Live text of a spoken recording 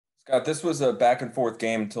Scott, this was a back and forth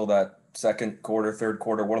game until that second quarter, third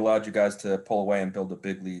quarter. What allowed you guys to pull away and build a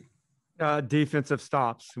big lead? Defensive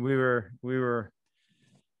stops. We were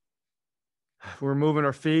moving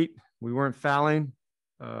our feet. We weren't fouling.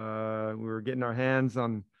 We were getting our hands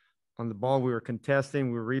on the ball. We were contesting.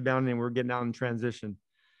 We were rebounding. We were getting out in transition.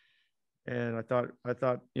 And I thought,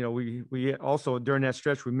 we also during that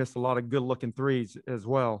stretch we missed a lot of good looking threes as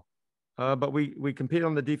well. But we competed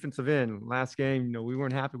on the defensive end. Last game, we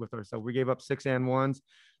weren't happy with ourselves. We gave up 6 and 1s.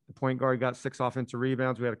 The point guard got 6 offensive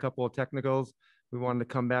rebounds. We had a couple of technicals. We wanted to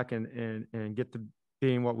come back and get to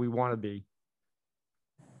being what we want to be.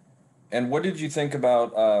 And what did you think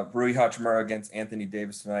about Rui Hachimura against Anthony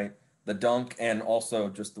Davis tonight? The dunk and also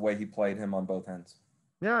just the way he played him on both ends.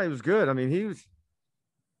 Yeah, he was good. I mean,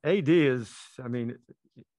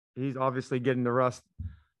 he's obviously getting the rust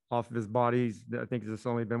off of his body. I think it's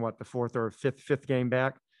only been the fourth or fifth game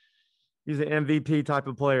back. He's an MVP type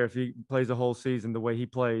of player. If he plays a whole season the way he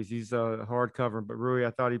plays, he's a hard cover. But Rui,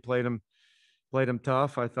 I thought he played him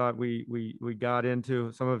tough. I thought we got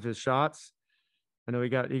into some of his shots. I know he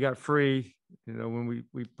got free. When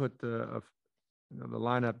we put the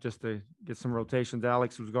lineup just to get some rotations.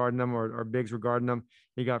 Alex was guarding them, or Biggs were guarding them.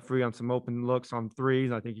 He got free on some open looks on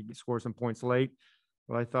threes. I think he scored some points late.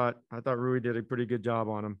 But I thought Rui did a pretty good job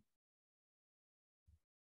on him.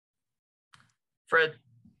 Fred.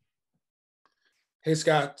 Hey,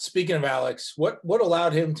 Scott, speaking of Alex, what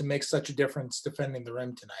allowed him to make such a difference defending the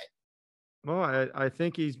rim tonight? Well, I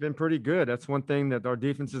think he's been pretty good. That's one thing that our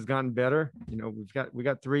defense has gotten better. We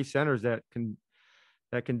got 3 centers that can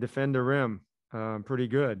defend the rim pretty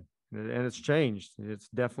good, and it's changed. It's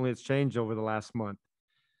changed over the last month.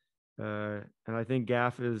 And I think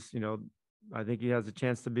Gaff is, I think he has a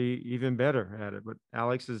chance to be even better at it. But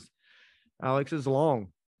Alex is long,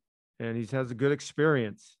 and he has a good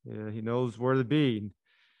experience. He knows where to be.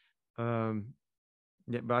 But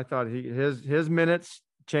I thought his minutes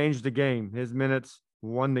changed the game. His minutes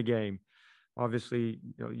won the game. Obviously,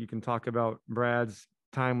 you can talk about Brad's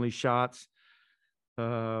timely shots.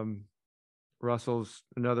 Russell's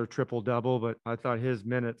another triple double, but I thought his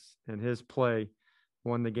minutes and his play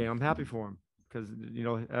won the game. I'm happy for him because,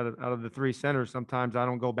 out of the 3 centers, sometimes I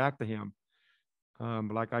don't go back to him.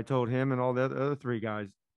 But like I told him and all the other 3 guys,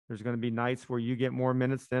 there's going to be nights where you get more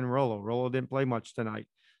minutes than Rolo. Rolo didn't play much tonight,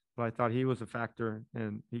 but I thought he was a factor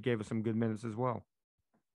and he gave us some good minutes as well.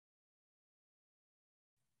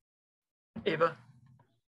 Ava.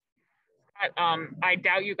 I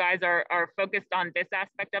doubt you guys are focused on this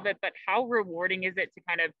aspect of it, but how rewarding is it to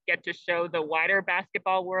kind of get to show the wider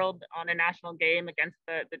basketball world on a national game against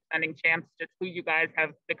the defending champs, just who you guys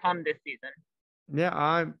have become this season? Yeah,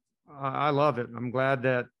 I love it. I'm glad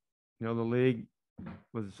that, the league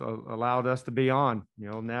was allowed us to be on,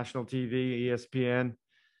 national TV, ESPN.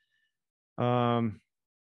 I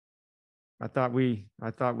thought we've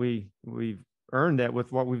earned that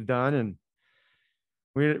with what we've done, and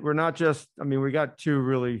we're not just, we got 2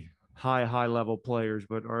 really high level players,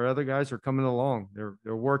 but our other guys are coming along. They're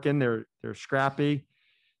working, they're scrappy.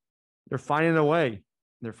 They're finding a way.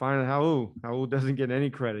 They're finding how doesn't get any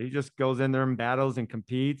credit. He just goes in there and battles and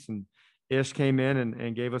competes, and Ish came in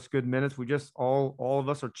and gave us good minutes. We just, all of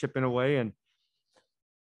us are chipping away and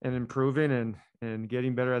improving and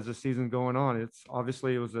getting better as the season's going on. It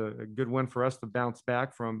was a good win for us to bounce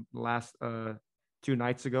back from the last 2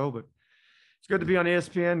 nights ago, but it's good to be on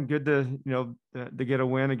ESPN. Good to get a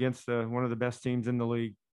win against one of the best teams in the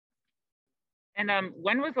league. And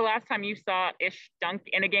when was the last time you saw Ish dunk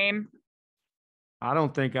in a game? I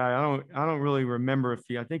don't really remember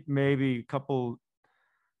I think maybe a couple.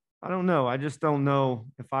 I don't know. I just don't know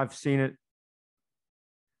if I've seen it.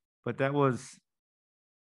 But it was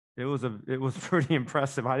pretty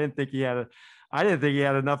impressive. I didn't think he had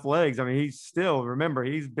enough legs. He's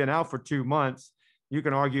been out for 2 months. You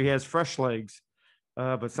can argue he has fresh legs,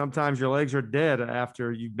 but sometimes your legs are dead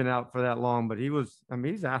after you've been out for that long. But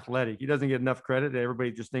he's athletic. He doesn't get enough credit.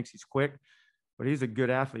 Everybody just thinks he's quick, but he's a good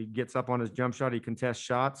athlete. He gets up on his jump shot. He contests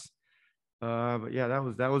shots. But yeah,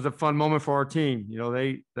 that was a fun moment for our team.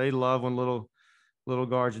 They love when little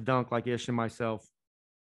guards dunk like Ish and myself.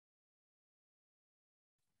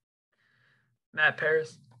 Matt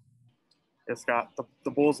Paris. Yeah, Scott,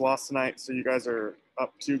 the Bulls lost tonight, so you guys are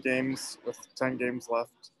up 2 games with 10 games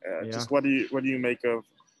left. Yeah. Just what do you make of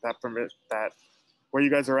that where you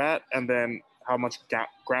guys are at, and then how much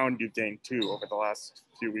ground you've gained too over the last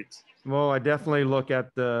few weeks? Well, I definitely look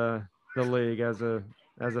at the league as a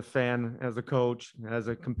fan, as a coach, as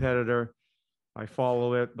a competitor. I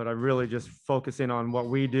follow it, but I really just focusing on what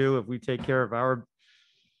we do. If we take care of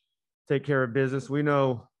business, we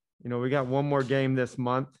know, we got 1 more game this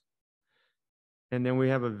month. And then we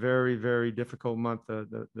have a very, very difficult month.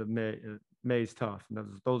 The May's tough.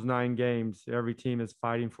 And those 9 games, every team is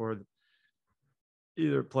fighting for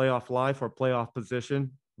either playoff life or playoff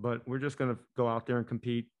position. But we're just going to go out there and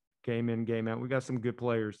compete game in, game out. We got some good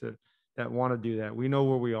players that want to do that. We know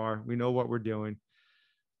where we are. We know what we're doing.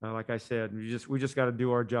 Like I said, we just got to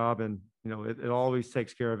do our job, and it always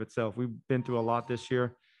takes care of itself. We've been through a lot this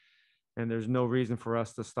year, and there's no reason for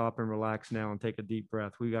us to stop and relax now and take a deep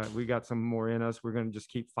breath. We got some more in us. We're going to just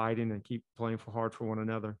keep fighting and keep playing hard for one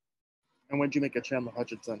another. And when did you make a Chandler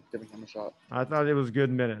Hutchinson, giving him a shot? I thought it was good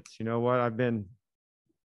minutes. You know what? I've been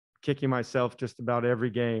kicking myself just about every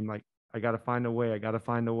game. Like, I got to find a way. I got to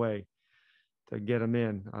find a way to get him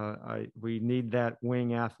in. We need that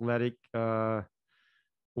wing athletic,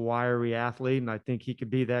 wiry athlete, and I think he could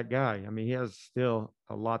be that guy. I mean, he has still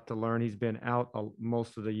a lot to learn. He's been out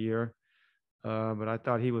most of the year, but I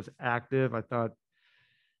thought he was active. I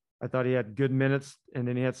thought he had good minutes, and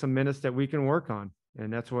then he had some minutes that we can work on.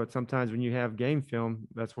 And that's what sometimes when you have game film,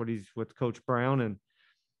 that's what he's with Coach Brown, and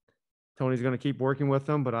Tony's going to keep working with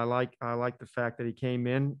him. But I like the fact that he came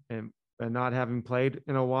in and not having played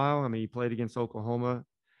in a while. I mean, he played against Oklahoma,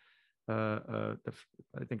 I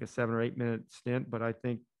think a 7 or 8 minute stint, but I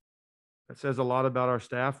think it says a lot about our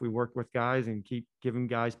staff. We work with guys and keep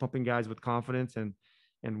pumping guys with confidence and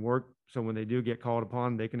work. So when they do get called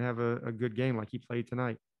upon, they can have a good game like he played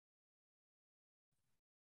tonight.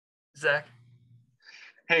 Zach.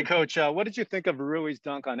 Hey, Coach, what did you think of Rui's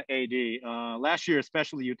dunk on AD? Last year,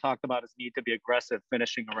 especially, you talked about his need to be aggressive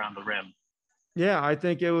finishing around the rim. Yeah, I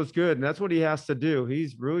think it was good, and that's what he has to do.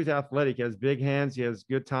 Rui's athletic, he has big hands, he has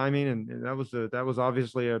good timing, and that was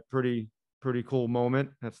obviously a pretty cool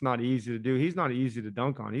moment. That's not easy to do. He's not easy to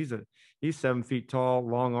dunk on. He's 7 feet tall,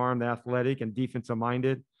 long armed, athletic, and defensive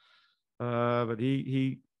minded. But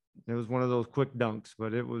it was one of those quick dunks.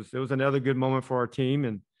 But it was another good moment for our team.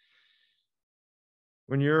 And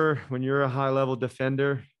when you're a high level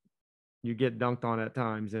defender, you get dunked on at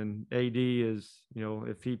times. And AD is,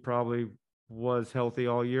 if he probably was healthy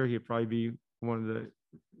all year, he'd probably be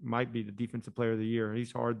might be the defensive player of the year.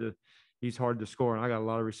 He's hard to score, and I got a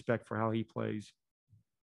lot of respect for how he plays.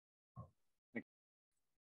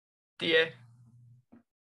 DA.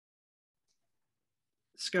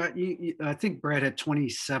 Scott, I think Brad had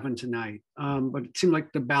 27 tonight, but it seemed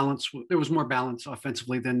like there was more balance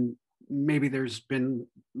offensively than maybe there's been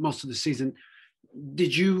most of the season.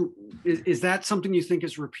 Is that something you think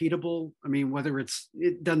is repeatable? I mean,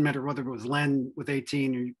 it doesn't matter whether it was Len with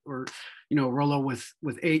 18 or Rollo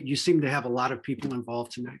with 8, you seem to have a lot of people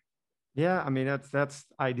involved tonight. Yeah. I mean, that's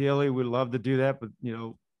ideally we'd love to do that, but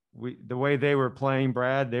the way they were playing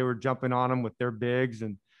Brad, they were jumping on him with their bigs.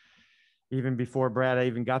 And even before Brad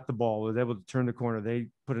even got the ball, was able to turn the corner, they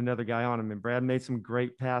put another guy on him, and Brad made some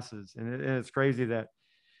great passes. And it's crazy that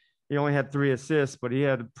he only had 3 assists, but he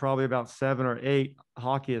had probably about 7 or 8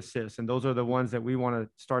 hockey assists. And those are the ones that we want to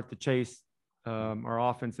start to chase our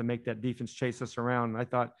offense and make that defense chase us around. And I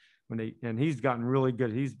thought and he's gotten really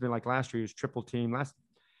good. He's been like last year, he was triple team. Last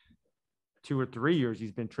 2 or 3 years,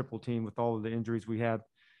 he's been triple team with all of the injuries we had.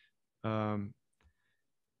 But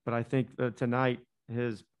I think tonight,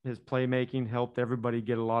 his playmaking helped everybody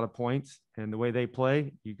get a lot of points. And the way they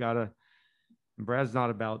play, Brad's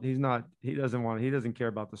he doesn't care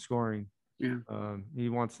about the scoring. Yeah. He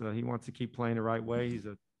wants to keep playing the right way.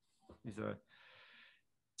 That's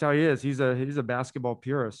how he is. He's a basketball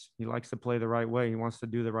purist. He likes to play the right way. He wants to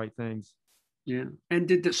do the right things. Yeah. And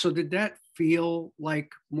did that feel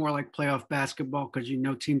more like playoff basketball? Because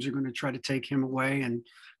teams are going to try to take him away and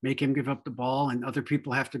make him give up the ball, and other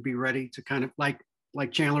people have to be ready to kind of like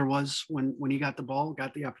Chandler was when he got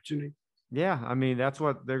the opportunity. Yeah, I mean, that's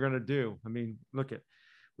what they're going to do. I mean,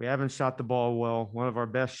 we haven't shot the ball well. One of our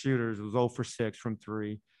best shooters was 0 for 6 from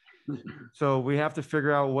 3. So we have to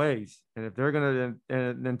figure out ways. And if they're going to,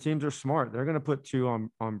 and then teams are smart, they're going to put 2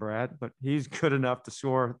 on Brad, but he's good enough to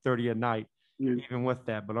score 30 a night, even with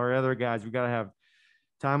that. But our other guys, we got to have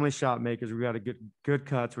timely shot makers. We got to get good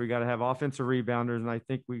cuts. We got to have offensive rebounders. And I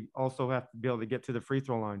think we also have to be able to get to the free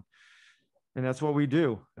throw line. And that's what we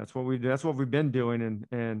do. That's what we've been doing.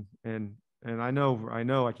 And I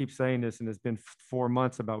know I keep saying this, and it's been 4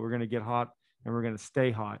 months about we're going to get hot and we're going to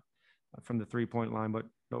stay hot from the 3-point line. But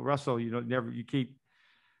Russell, you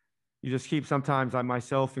just keep, sometimes, I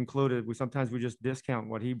myself included, we just discount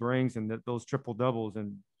what he brings, and those triple doubles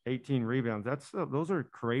and 18 rebounds. Those are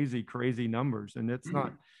crazy, crazy numbers. And it's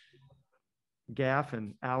not Gaff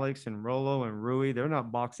and Alex and Rollo and Rui. They're not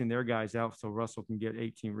boxing their guys out so Russell can get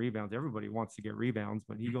 18 rebounds. Everybody wants to get rebounds,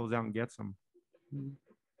 but he goes out and gets them.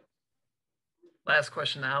 Last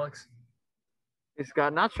question, Alex. Hey,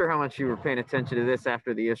 Scott, not sure how much you were paying attention to this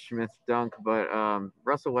after the Ish Smith dunk, but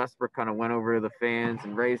Russell Westbrook kind of went over to the fans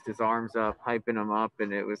and raised his arms up, hyping them up,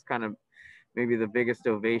 and it was kind of maybe the biggest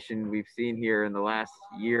ovation we've seen here in the last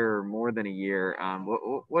year or more than a year.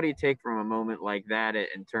 What do you take from a moment like that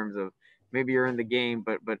in terms of maybe you're in the game,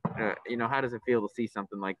 but you know, how does it feel to see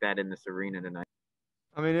something like that in this arena tonight?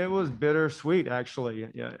 I mean, it was bittersweet, actually.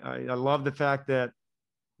 Yeah, I love the fact that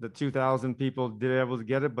the 2,000 people did able to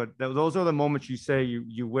get it, but those are the moments you say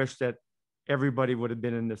you wish that everybody would have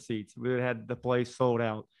been in the seats. We would have had the place sold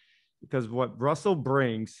out, because what Russell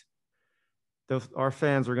brings, our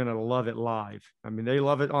fans are going to love it live. I mean, they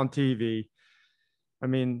love it on TV. I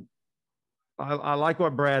mean, I like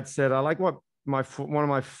what Brad said. I like what one of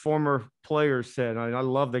my former players said. I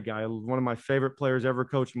love the guy. One of my favorite players ever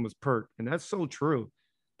coaching was Pert, and that's so true.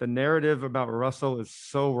 The narrative about Russell is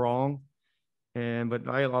so wrong. But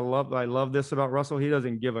I love this about Russell. He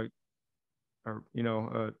doesn't give a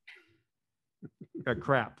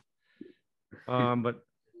crap. But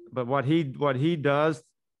what he does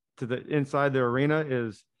to the inside the arena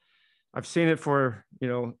is, I've seen it for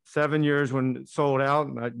 7 years when it sold out.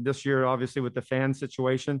 This year, obviously, with the fan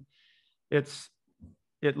situation, it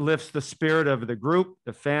lifts the spirit of the group.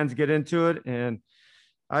 The fans get into it, and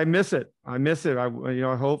I miss it.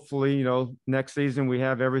 Hopefully, next season we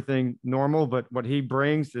have everything normal, but what he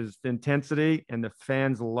brings is the intensity, and the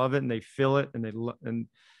fans love it and they feel it, and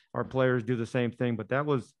our players do the same thing. But that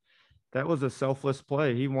was a selfless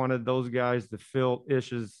play. He wanted those guys to feel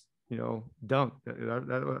Ish's, dunk.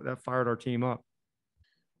 That fired our team up.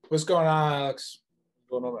 What's going on, Alex?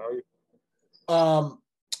 What's going on? How are you?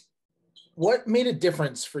 What made a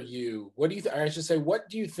difference for you? What do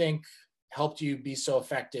you think helped you be so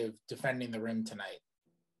effective defending the rim tonight?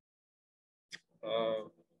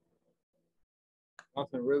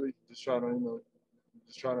 Nothing really. Just trying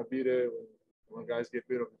to be there when guys get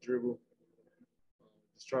beat off the dribble.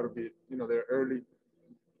 Just try to be, there early.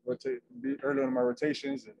 Be early on my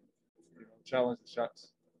rotations and challenge the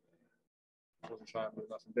shots. I wasn't trying to do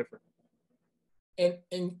nothing different.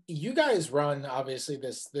 And you guys run obviously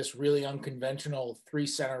this really unconventional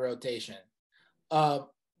 3-center rotation.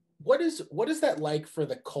 What is that like for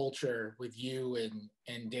the culture with you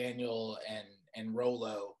and Daniel and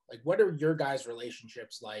Rolo? Like, what are your guys'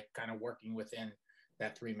 relationships like, kind of working within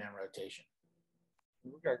that 3-man rotation?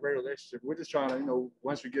 We got a great relationship. We're just trying to,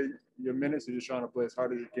 once you get your minutes, you're just trying to play as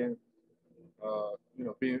hard as you can.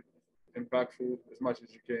 Being impactful as much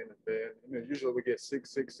as you can. And then, usually we get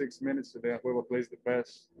 6 minutes, and then whoever plays the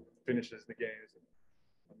best finishes the games.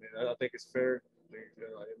 I mean, I think it's fair.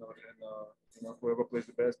 Whoever plays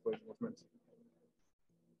the best plays the most minutes.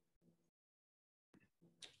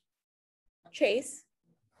 Chase.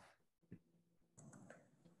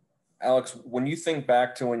 Alex, when you think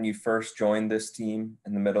back to when you first joined this team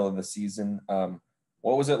in the middle of the season,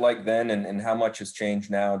 what was it like then, and how much has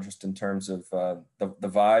changed now, just in terms of the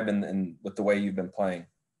vibe and with the way you've been playing?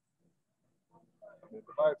 The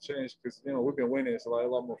vibe changed because we've been winning. It's a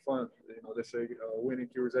lot more fun. They say winning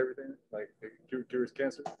cures everything. Like it cures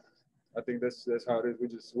cancer. I think that's how it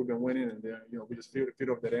is. We've been winning, and we just feed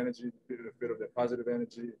off that energy, feed off that positive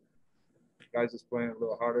energy. Guys just playing a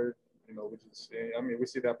little harder. We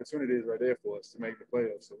see the opportunities right there for us to make the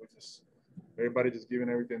playoffs. So everybody just giving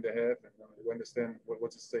everything they have, and we understand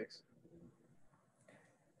what's at stake.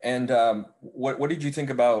 And what did you think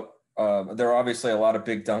about? There are obviously a lot of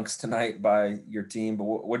big dunks tonight by your team, but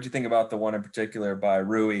what did you think about the one in particular by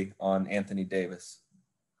Rui on Anthony Davis?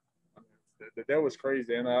 That was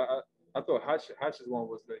crazy, and I thought Hach's one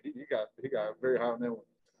was he got very high on that one.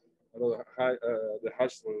 I thought the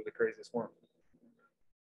Hach was the craziest one.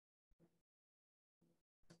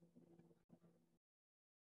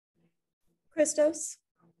 Christos.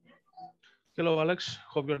 Hello, Alex.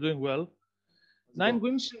 Hope you're doing well. 9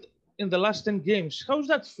 wins in the last 10 games. How's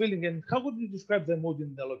that feeling, and how would you describe the mood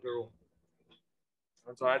in the locker room?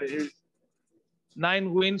 I'm sorry, I didn't hear you.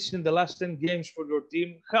 9 wins in the last 10 games for your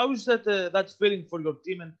team. How is that feeling for your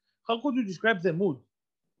team, and how could you describe the mood?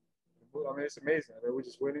 I mean, it's amazing. I mean, we're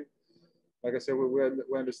just winning. Like I said,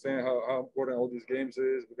 we understand how important all these games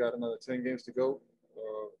is. We got another 10 games to go.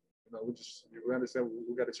 We understand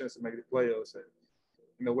we got a chance to make the playoffs. And,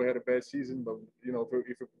 we had a bad season, but if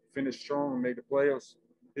we finish strong and make the playoffs,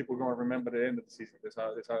 people are going to remember the end of the season. That's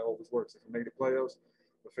how it always works. If we make the playoffs,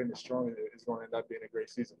 we finish strong, it's going to end up being a great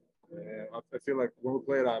season. And I feel like when we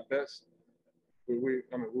play at our best, we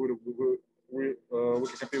can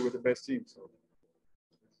compete with the best team. So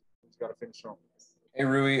we just got to finish strong. Hey,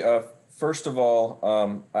 Rui, first of all,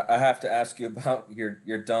 I have to ask you about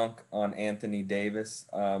your dunk on Anthony Davis.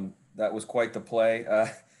 That was quite the play.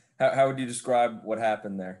 How would you describe what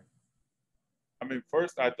happened there? I mean,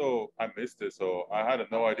 first I thought I missed it, so I had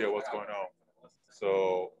no idea what's going on.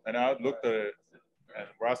 So, and I looked at it, and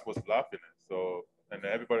Ross was laughing. So, and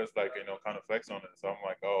everybody's like, kind of flex on it. So I'm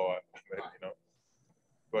like, oh, I made it.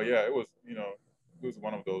 But yeah, it was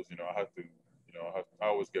one of those. I had to, I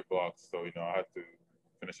always get blocks, so I had to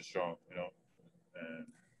finish it strong. And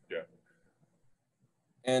yeah.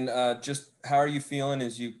 And just how are you feeling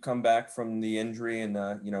as you come back from the injury and,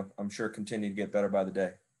 I'm sure continue to get better by the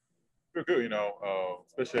day? We're good,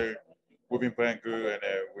 especially we've been playing good and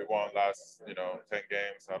we won last, 10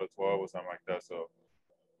 games out of 12 or something like that. So,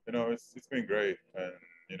 it's been great. And,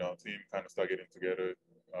 team kind of start getting together.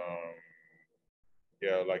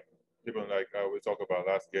 Yeah, like people like we talked about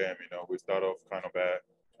last game, we start off kind of bad,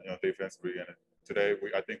 defensively. And today,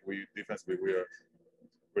 I think defensively, we are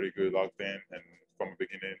pretty good locked in and from the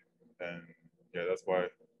beginning. And yeah, that's why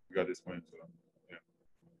we got this win. So, yeah.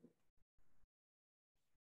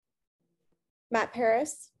 Matt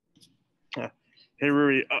Paris. Hey,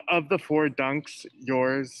 Rui, of the 4 dunks,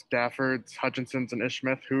 yours, Gafford's, Hutchinson's, and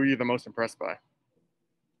Ishmith, who are you the most impressed by?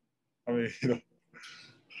 I mean,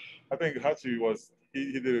 I think Hachi was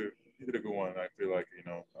he did a good one. I feel like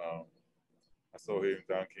I saw him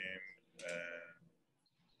dunking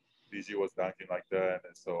and DG was dunking like that,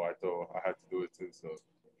 and so I thought I had to do it too. So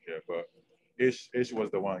yeah, but Ish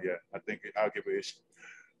was the one. Yeah, I think I'll give it Ish.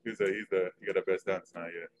 He got the best dance now.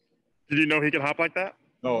 Yeah. Did you know he could hop like that?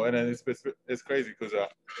 No, and then it's crazy because in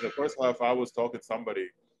the first half I was talking to somebody,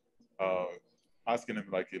 asking him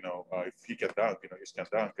like if he can dunk, Ish can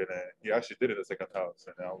dunk, and then he actually did it the second half,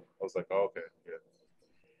 and I was like, oh, okay, yeah.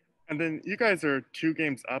 And then you guys are 2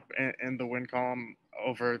 games up in the win column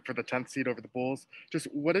for the 10th seed over the Bulls. Just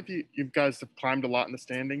what have you guys have climbed a lot in the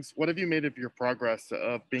standings. What have you made of your progress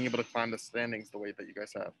of being able to climb the standings the way that you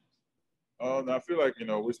guys have? I feel like,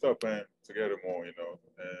 we start playing together more, and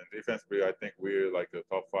defensively, I think we're like the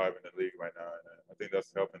top 5 in the league right now. And I think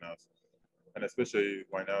that's helping us. And especially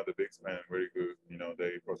right now, the bigs playing really good.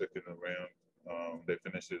 They protected the rim. They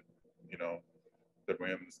finished it, the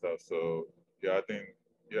rim and stuff. So, yeah, I think,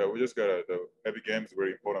 we just every game is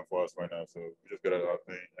very important for us right now. So we just got to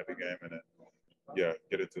play every game and then,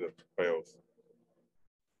 get into the playoffs.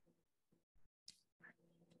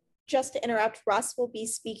 Just to interrupt, Russ will be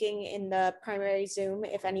speaking in the primary Zoom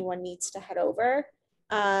if anyone needs to head over.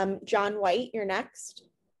 John White, you're next.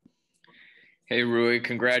 Hey, Rui,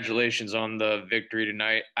 congratulations on the victory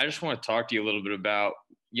tonight. I just want to talk to you a little bit about,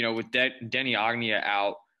 with Denny Agnia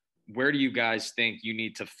out, where do you guys think you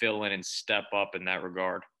need to fill in and step up in that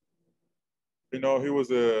regard? He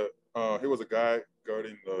was a guy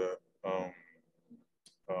guarding the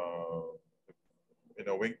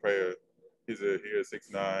wing player. He is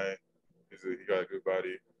 6'9". He got a good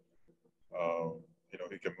body. He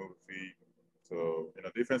can move feet. So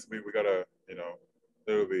defensively we gotta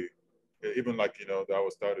little bit even like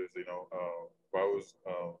our starters. I was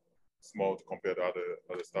small to compare to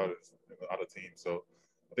other starters in the other teams. So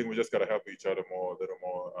I think we just gotta help each other more, a little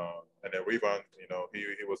more. And then rebound.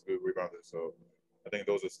 He was a good rebounder. So I think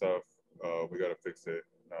those are stuff we gotta fix it.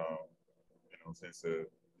 Since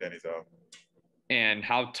Danny's out. And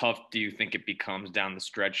how tough do you think it becomes down the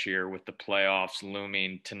stretch here with the playoffs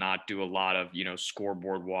looming to not do a lot of,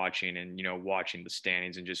 scoreboard watching and, watching the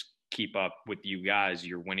standings and just keep up with you guys,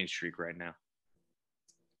 your winning streak right now?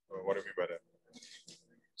 What do you mean by that?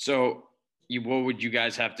 So what would you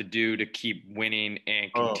guys have to do to keep winning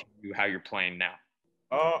and continue how you're playing now?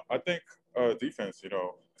 I think defense, if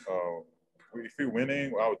we're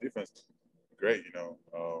winning, our defense is great,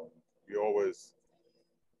 we always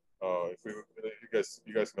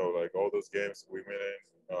you guys know, like all those games we winning,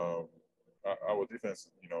 our defense,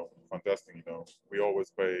 fantastic. We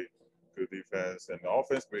always play good defense, and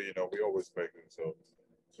offensively, we always play good. So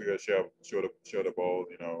we got to share the ball.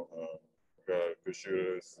 We got good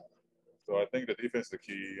shooters. So I think the defense is the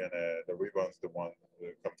key, and the rebound's the one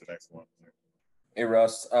to come to the next one. Hey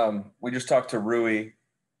Russ, we just talked to Rui,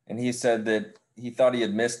 and he said that he thought he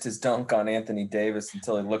had missed his dunk on Anthony Davis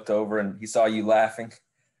until he looked over and he saw you laughing.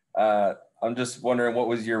 I'm just wondering, what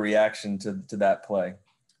was your reaction to that play?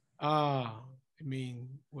 I mean,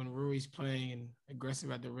 when Rui's playing and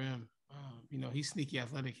aggressive at the rim, he's sneaky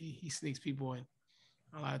athletic. He sneaks people in.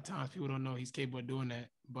 A lot of times people don't know he's capable of doing that.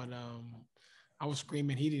 But I was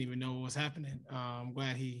screaming. He didn't even know what was happening. I'm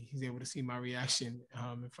glad he's able to see my reaction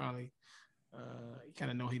and finally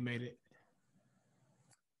kind of know he made it.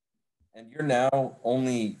 And you're now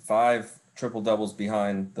only 5 triple doubles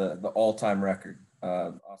behind the all-time record,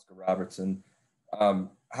 Oscar Robertson.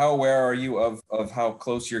 How aware are you of how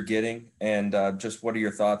close you're getting, and just what are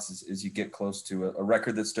your thoughts as you get close to a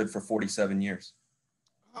record that stood for 47 years?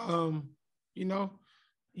 You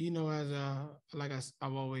know, as like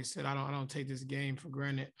I've always said, I don't take this game for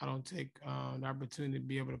granted. I don't take the opportunity to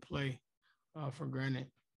be able to play for granted.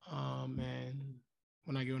 And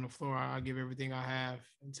when I get on the floor, I give everything I have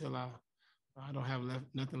until I don't have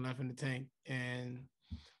nothing left in the tank. And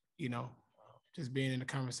just being in a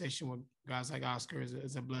conversation with guys like Oscar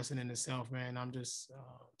is a blessing in itself, man. I'm just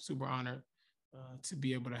super honored to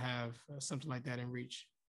be able to have something like that in reach.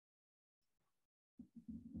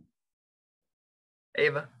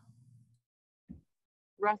 Ava.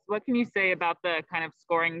 Russ, what can you say about the kind of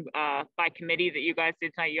scoring by committee that you guys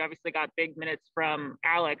did tonight? You obviously got big minutes from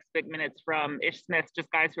Alex, big minutes from Ish Smith, just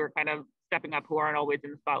guys who are kind of stepping up who aren't always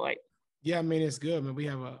in the spotlight. Yeah, I mean, it's good, man. We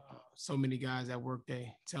have so many guys that work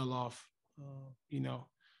they tail off,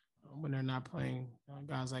 when they're not playing.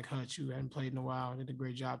 Guys like Hutch, who hadn't played in a while, did a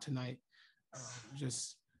great job tonight.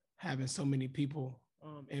 Just having so many people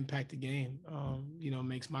impact the game,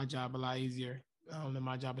 makes my job a lot easier. And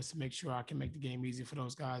my job is to make sure I can make the game easy for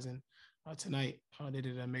those guys. And tonight, they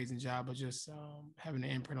did an amazing job of just having an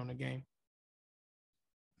imprint on the game.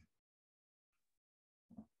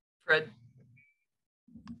 Fred.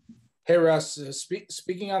 Hey Russ,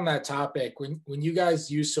 speaking on that topic, when you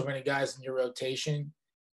guys use so many guys in your rotation,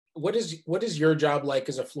 what is your job like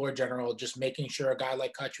as a floor general? Just making sure a guy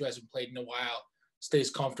like Hutch, who hasn't played in a while, stays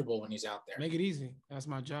comfortable when he's out there. Make it easy. That's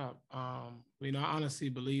my job. I honestly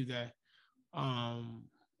believe that. I'm,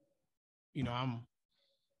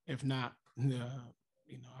 if not, I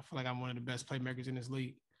feel like I'm one of the best playmakers in this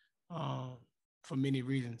league for many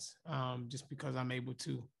reasons. Just because I'm able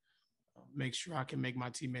to make sure I can make my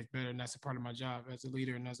teammates better, and that's a part of my job as a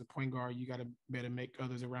leader and as a point guard. You got to better make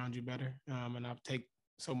others around you better, and I take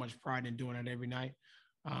so much pride in doing it every night,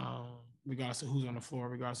 regardless of who's on the floor,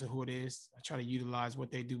 regardless of who it is. I try to utilize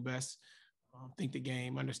what they do best, think the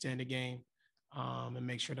game, understand the game, and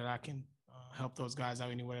make sure that I can help those guys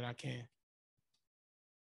out any way that I can.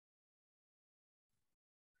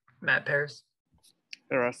 Matt Paris.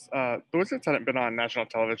 Hey, Russ. The Wizards hadn't been on national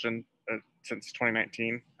television since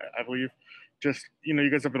 2019, I believe. Just, you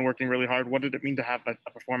guys have been working really hard. What did it mean to have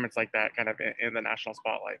a performance like that kind of in the national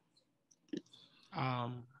spotlight?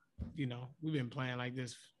 We've been playing like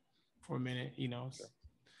this for a minute,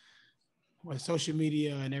 with social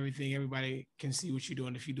media and everything, everybody can see what you're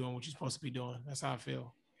doing if you're doing what you're supposed to be doing. That's how I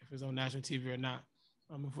feel. If it's on national TV or not.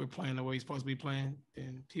 If we're playing the way you're supposed to be playing,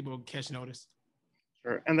 then people catch notice.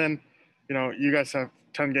 Sure. And then, you guys have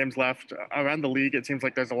 10 games left. Around the league, it seems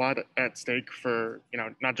like there's a lot at stake for,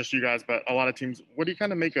 not just you guys, but a lot of teams. What do you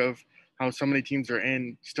kind of make of how so many teams are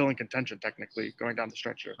still in contention, technically, going down the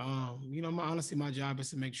stretch here? Honestly, my job is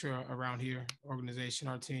to make sure around here, organization,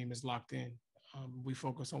 our team is locked in. We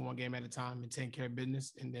focus on one game at a time and take care of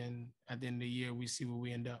business. And then at the end of the year, we see where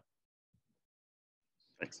we end up.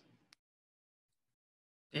 Thanks.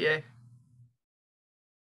 DA.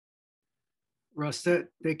 Russ,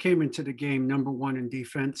 they came into the game #1 in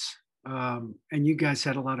defense, and you guys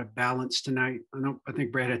had a lot of balance tonight. I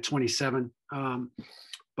think Brad had 27,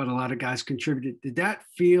 but a lot of guys contributed. Did that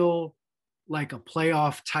feel like a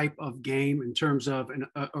playoff type of game in terms of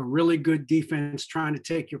a really good defense trying to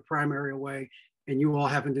take your primary away and you all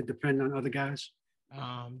having to depend on other guys?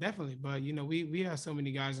 Definitely. But, we have so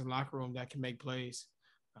many guys in the locker room that can make plays,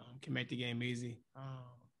 can make the game easy.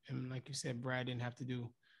 And like you said, Brad didn't have to do,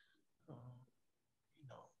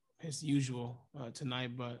 his usual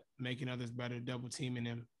tonight, but making others better, double teaming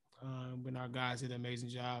him. When our guys did an amazing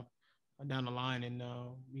job down the line, and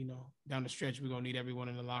down the stretch, we're gonna need everyone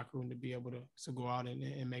in the locker room to be able to go out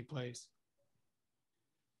and make plays.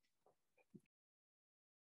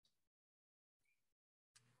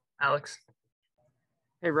 Alex.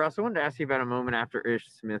 Hey, Russ, I wanted to ask you about a moment after Ish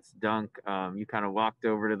Smith's dunk. You kind of walked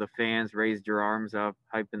over to the fans, raised your arms up,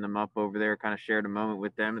 hyping them up over there, kind of shared a moment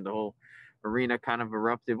with them, and the whole arena kind of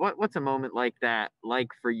erupted. What's a moment like that like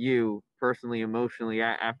for you personally, emotionally,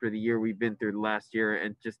 after the year we've been through the last year,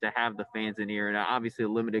 and just to have the fans in here, and obviously a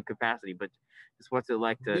limited capacity, but just what's it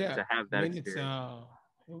like to have that experience?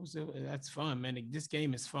 That's fun, man. This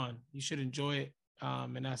game is fun. You should enjoy it,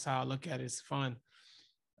 and that's how I look at it. It's fun.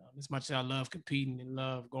 As much as I love competing and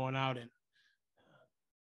love going out and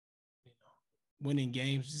winning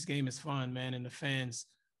games, this game is fun, man. And the fans,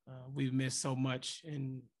 we've missed so much,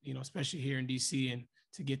 and especially here in DC, and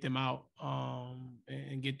to get them out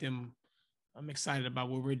and get them, I'm excited about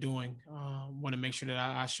what we're doing. Want to make sure that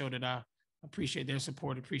I show that I appreciate their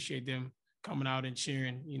support, appreciate them coming out and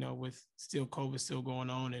cheering, with still COVID still going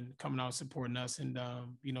on, and coming out and supporting us, and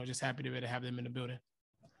just happy to be able to have them in the building.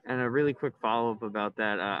 And a really quick follow-up about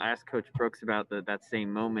that, I asked Coach Brooks about that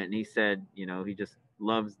same moment, and he said, he just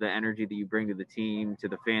loves the energy that you bring to the team, to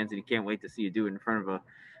the fans, and he can't wait to see you do it in front of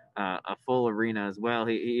a full arena as well.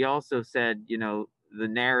 He also said, the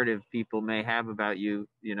narrative people may have about you,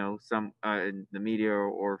 some in the media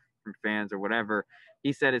or from fans or whatever,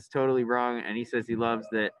 he said it's totally wrong, and he says he loves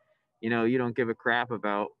that, you don't give a crap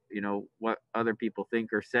about, what other people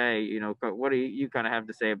think or say. What do you kind of have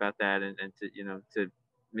to say about that, and to, to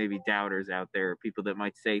maybe doubters out there, people that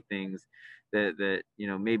might say things that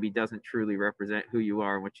maybe doesn't truly represent who you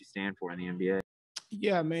are and what you stand for in the NBA?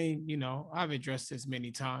 Yeah, I mean, I've addressed this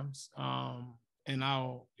many times, and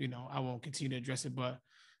I won't continue to address it, but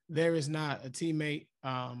there is not a teammate,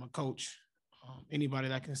 a coach, anybody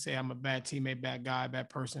that can say I'm a bad teammate, bad guy, bad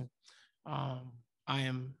person. I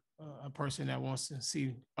am a person that wants to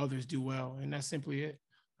see others do well, and that's simply it.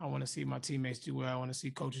 I want to see my teammates do well. I want to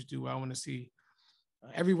see coaches do well. I want to see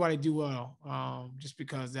everybody do well, just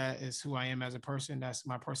because that is who I am as a person. That's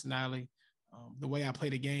my personality. The way I play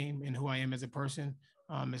the game and who I am as a person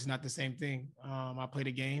is not the same thing. I play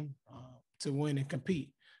the game to win and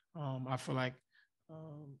compete. I feel like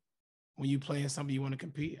when you play in something you want to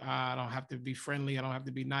compete, I don't have to be friendly. I don't have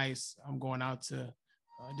to be nice. I'm going out to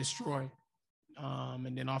destroy.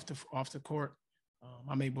 And then off the court,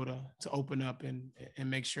 I'm able to open up and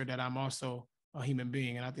make sure that I'm also a human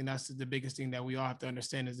being. And I think that's the biggest thing that we all have to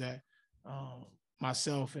understand, is that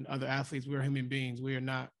myself and other athletes, we're human beings. We are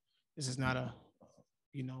not, this is not a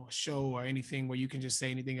show or anything where you can just say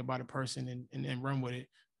anything about a person and run with it.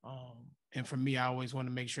 And for me, I always want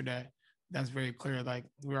to make sure that that's very clear. Like,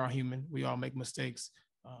 we're all human. We all make mistakes.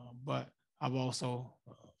 But I've also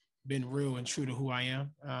been real and true to who I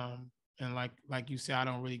am. And like you said, I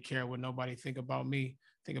don't really care what nobody think about me,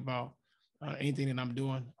 think about anything that I'm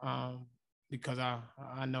doing, because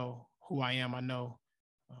I know who I am. I know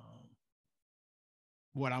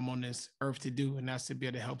what I'm on this earth to do, and that's to be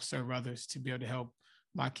able to help serve others, to be able to help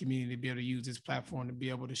my community, to be able to use this platform to be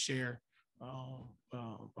able to share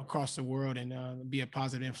across the world and be a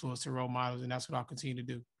positive influence to role models, and that's what I'll continue to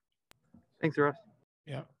do. Thanks, Russ.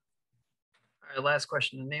 Yeah. All right, last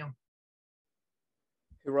question to Neil.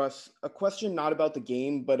 Hey, Russ, a question not about the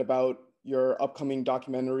game, but about your upcoming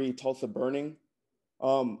documentary, Tulsa Burning.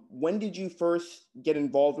 When did you first get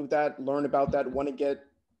involved with that, learn about that, want to get,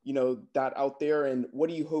 that out there? And what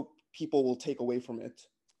do you hope people will take away from it?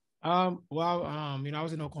 I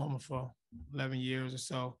was in Oklahoma for 11 years or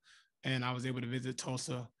so, and I was able to visit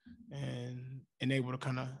Tulsa and able to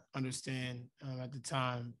kind of understand at the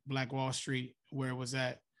time Black Wall Street, where it was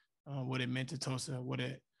at, what it meant to Tulsa, what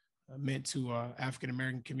it meant to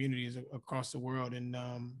African-American communities across the world. And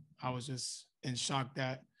I was just in shock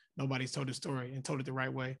that nobody's told the story and told it the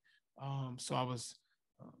right way. So I was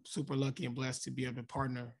super lucky and blessed to be able to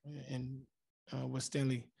partner with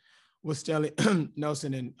Stanley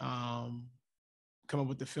Nelson and come up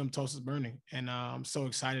with the film Tulsa's Burning. And I'm so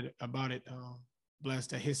excited about it.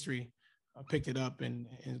 Blessed that history picked it up and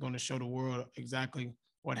is going to show the world exactly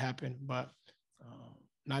what happened. But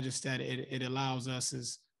not just that, it allows us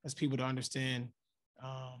as people to understand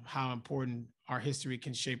how important our history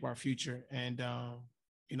can shape our future. And,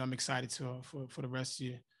 I'm excited for the rest of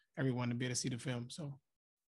everyone to be able to see the film. So